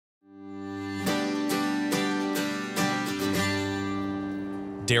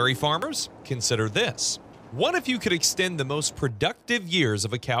Dairy farmers, consider this. What if you could extend the most productive years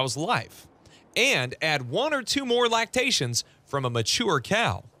of a cow's life and add 1 or 2 more lactations from a mature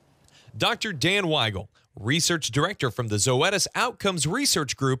cow? Dr. Dan Weigel, research director from the Zoetis Outcomes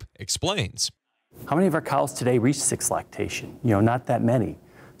Research Group, explains. How many of our cows today reach 6 lactation? Not that many.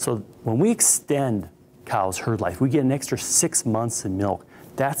 So when we extend cows' herd life, we get an extra 6 months in milk.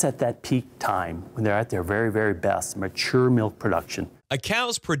 That's at that peak time when they're at their very, very best, mature milk production. A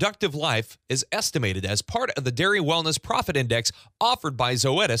cow's productive life is estimated as part of the Dairy Wellness Profit Index offered by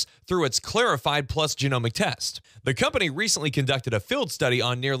Zoetis through its Clarified Plus genomic test. The company recently conducted a field study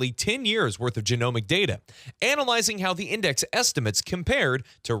on nearly 10 years worth of genomic data, analyzing how the index estimates compared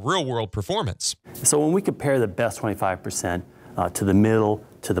to real-world performance. So when we compare the best 25% to the middle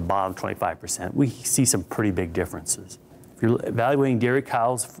to the bottom 25%, we see some pretty big differences. If you're evaluating dairy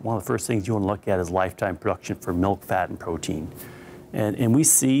cows, one of the first things you want to look at is lifetime production for milk, fat, and protein. And we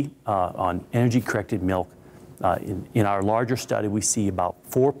see on energy-corrected milk, in our larger study, we see about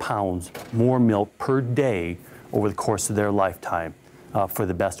 4 pounds more milk per day over the course of their lifetime for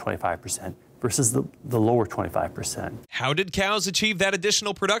the best 25% versus the lower 25%. How did cows achieve that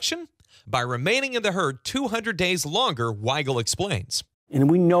additional production? By remaining in the herd 200 days longer, Weigel explains. And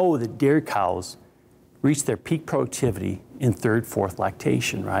we know that dairy cows reach their peak productivity in 3rd, 4th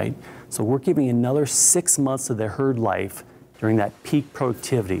lactation, right? So we're giving another 6 months of their herd life during that peak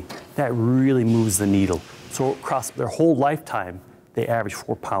productivity. That really moves the needle. So across their whole lifetime, they average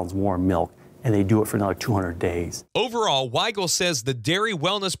 4 pounds more milk, and they do it for another 200 days. Overall, Weigel says the Dairy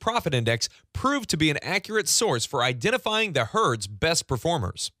Wellness Profit Index proved to be an accurate source for identifying the herd's best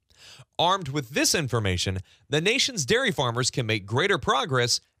performers. Armed with this information, the nation's dairy farmers can make greater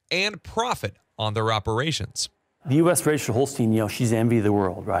progress and profit on their operations. The U.S. registered Holstein, she's the envy of the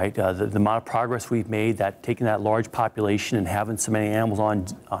world, right? The amount of progress we've made, taking that large population and having so many animals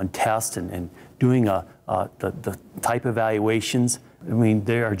on test and doing the type evaluations, I mean,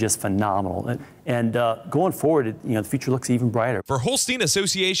 they are just phenomenal. And going forward, the future looks even brighter. For Holstein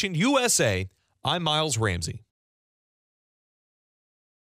Association USA, I'm Miles Ramsey.